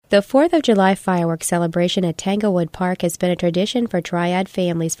The 4th of July fireworks celebration at Tanglewood Park has been a tradition for Triad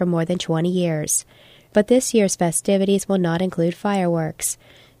families for more than 20 years. But this year's festivities will not include fireworks.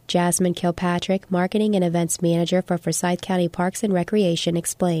 Jasmine Kilpatrick, Marketing and Events Manager for Forsyth County Parks and Recreation,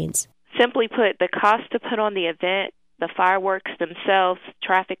 explains. Simply put, the cost to put on the event, the fireworks themselves,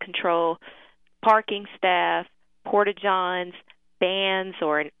 traffic control, parking staff, porta-johns, bands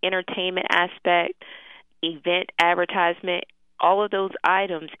or an entertainment aspect, event advertisement, all of those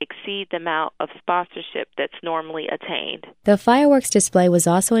items exceed the amount of sponsorship that's normally attained. The fireworks display was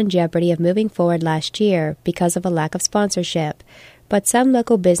also in jeopardy of moving forward last year because of a lack of sponsorship, but some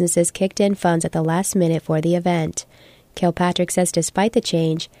local businesses kicked in funds at the last minute for the event. Kilpatrick says despite the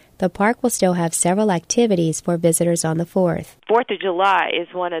change, the park will still have several activities for visitors on the 4th. 4th of July is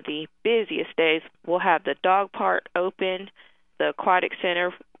one of the busiest days. We'll have the dog park open, the aquatic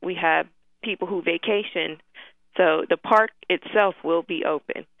center. We have people who vacation. So the park itself will be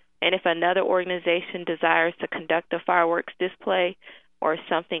open. And if another organization desires to conduct a fireworks display or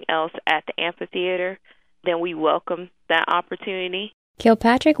something else at the amphitheater, then we welcome that opportunity.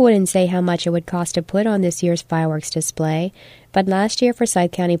 Kilpatrick wouldn't say how much it would cost to put on this year's fireworks display, but last year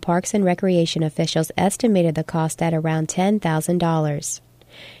Forsyth County Parks and Recreation officials estimated the cost at around $10,000.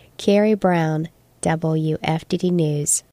 Carrie Brown, WFDD News.